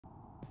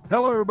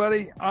Hello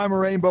everybody, I'm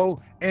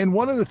Rainbow, and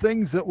one of the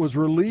things that was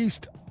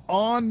released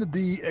on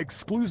the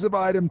exclusive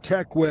item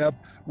tech web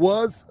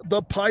was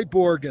the pipe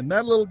organ,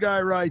 that little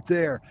guy right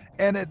there.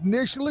 And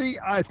initially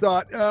I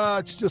thought,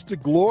 it's just a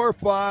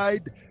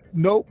glorified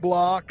note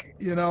block,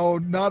 you know,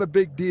 not a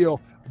big deal.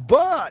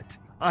 But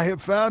I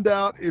have found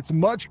out it's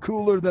much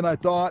cooler than I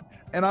thought,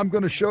 and I'm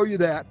going to show you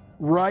that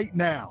right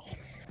now.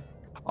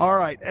 All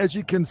right, as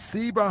you can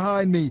see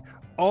behind me,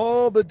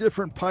 all the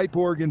different pipe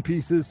organ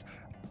pieces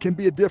can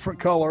be a different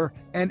color,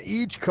 and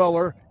each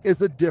color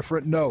is a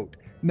different note.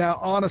 Now,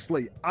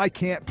 honestly, I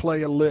can't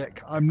play a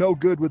lick. I'm no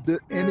good with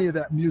any of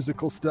that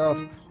musical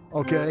stuff,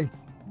 okay?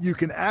 You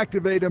can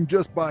activate them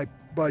just by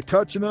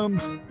touching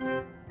them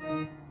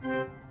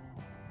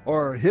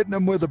or hitting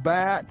them with a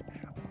bat.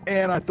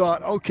 And I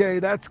thought, okay,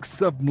 that's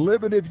some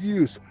limited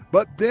use.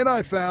 But then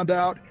I found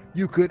out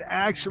you could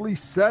actually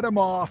set them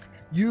off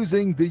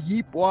using the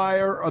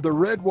Yeepwire or the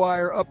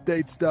Redwire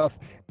update stuff.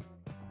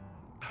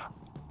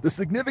 The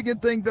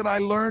significant thing that I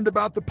learned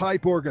about the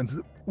pipe organs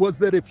was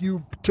that if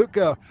you took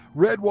a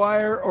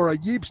Redwire or a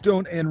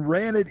Yeeps and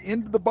ran it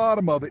into the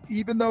bottom of it,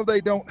 even though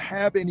they don't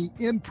have any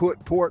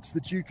input ports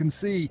that you can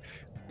see,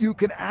 you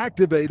can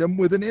activate them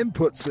with an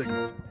input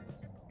signal.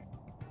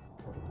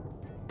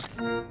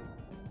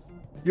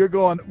 You're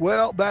going,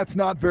 well, that's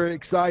not very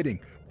exciting.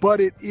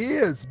 But it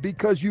is,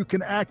 because you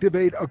can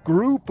activate a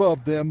group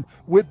of them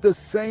with the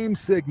same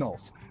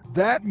signals.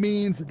 That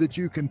means that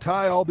you can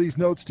tie all these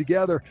notes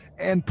together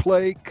and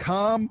play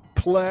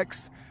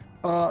complex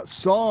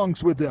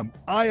songs with them.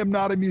 I am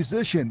not a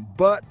musician,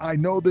 but I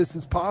know this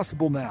is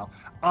possible now.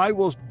 I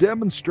will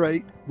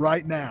demonstrate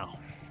right now.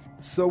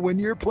 So when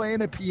you're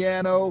playing a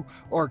piano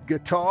or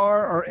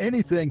guitar or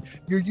anything,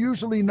 you're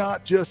usually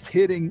not just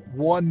hitting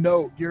one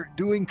note. You're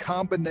doing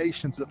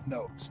combinations of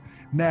notes.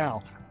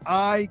 Now,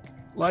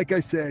 like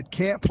I said,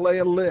 can't play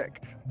a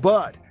lick,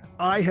 but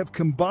I have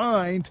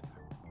combined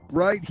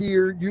right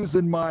here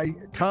using my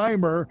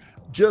timer,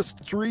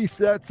 just 3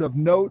 sets of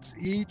notes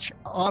each.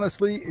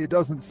 Honestly, it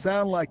doesn't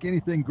sound like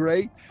anything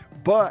great,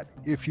 but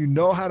if you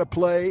know how to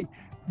play,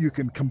 you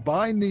can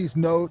combine these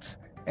notes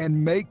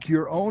and make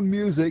your own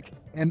music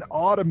and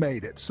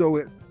automate it so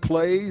it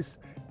plays,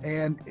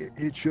 and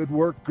it should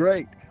work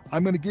great.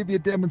 I'm going to give you a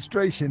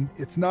demonstration.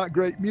 It's not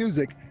great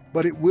music,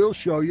 but it will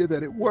show you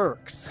that it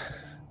works.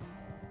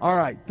 All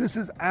right, this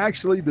is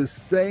actually the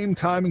same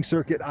timing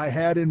circuit I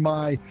had in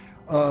my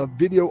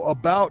video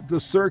about the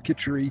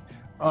circuitry,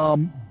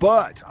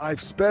 but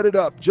I've sped it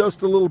up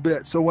just a little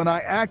bit. So when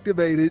I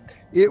activate it,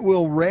 it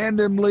will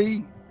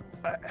randomly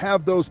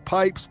have those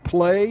pipes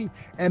play,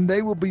 and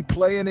they will be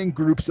playing in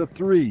groups of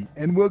 3,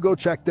 and we'll go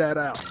check that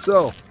out.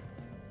 So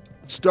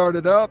start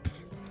it up,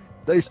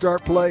 they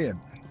start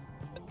playing.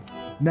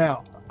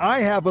 Now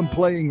I have them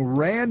playing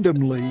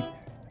randomly,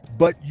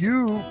 but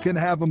you can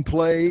have them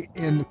play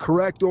in the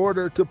correct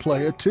order to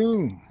play a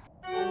tune.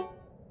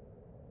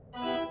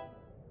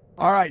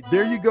 All right,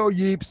 there you go,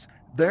 Yeeps.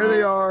 There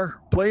they are,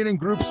 playing in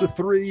groups of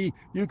 3.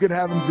 You could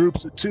have them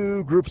groups of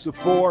 2, groups of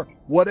 4,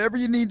 whatever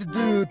you need to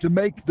do to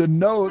make the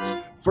notes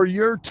for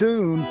your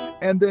tune,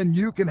 and then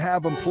you can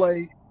have them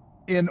play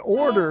in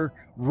order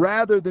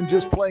rather than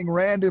just playing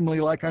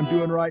randomly like I'm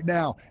doing right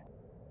now.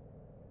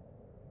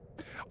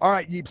 All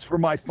right, Yeeps, for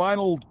my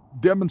final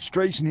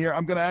demonstration here,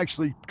 I'm going to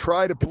actually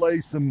try to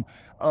play some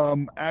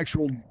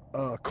actual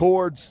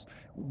chords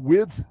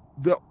with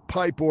the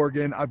pipe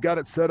organ. I've got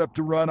it set up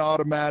to run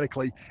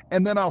automatically,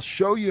 and then I'll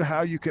show you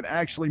how you can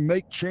actually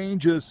make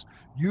changes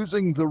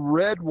using the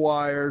red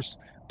wires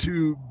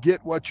to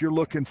get what you're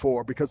looking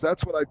for, because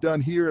that's what I've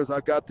done here. Is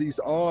I've got these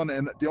on,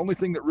 and the only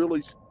thing that really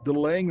is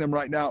delaying them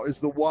right now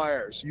is the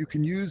wires. You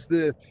can use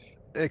the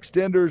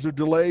extenders or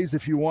delays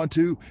if you want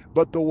to,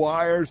 but the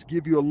wires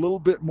give you a little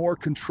bit more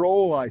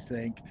control, I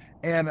think,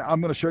 and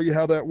I'm going to show you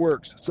how that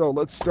works. So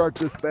let's start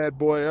this bad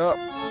boy up.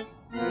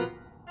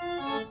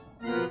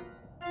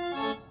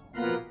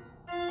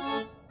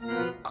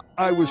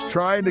 I was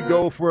trying to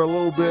go for a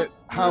little bit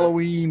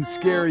Halloween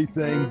scary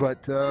thing,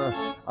 but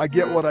I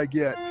get what I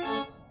get.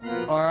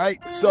 All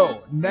right,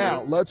 so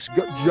now let's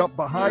jump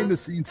behind the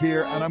scenes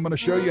here, and I'm going to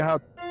show you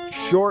how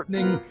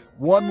shortening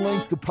one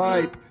length of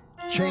pipe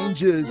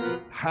changes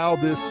how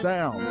this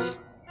sounds.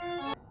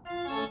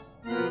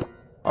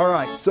 All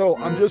right, so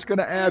I'm just going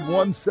to add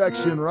one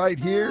section right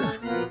here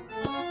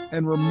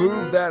and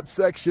remove that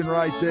section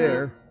right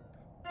there.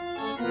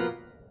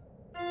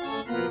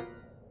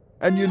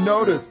 And you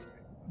notice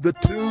the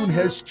tune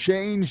has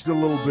changed a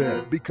little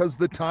bit because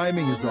the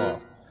timing is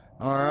off.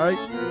 All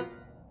right.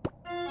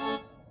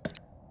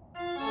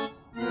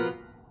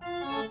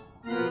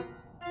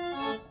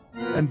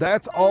 And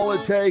that's all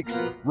it takes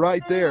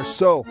right there.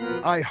 So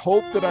I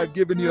hope that I've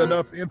given you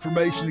enough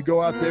information to go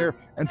out there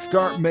and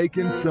start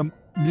making some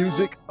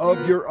music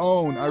of your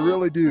own. I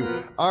really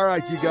do. All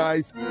right, you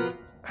guys,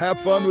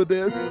 have fun with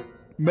this.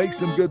 Make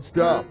some good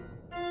stuff.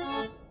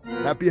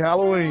 Happy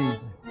Halloween.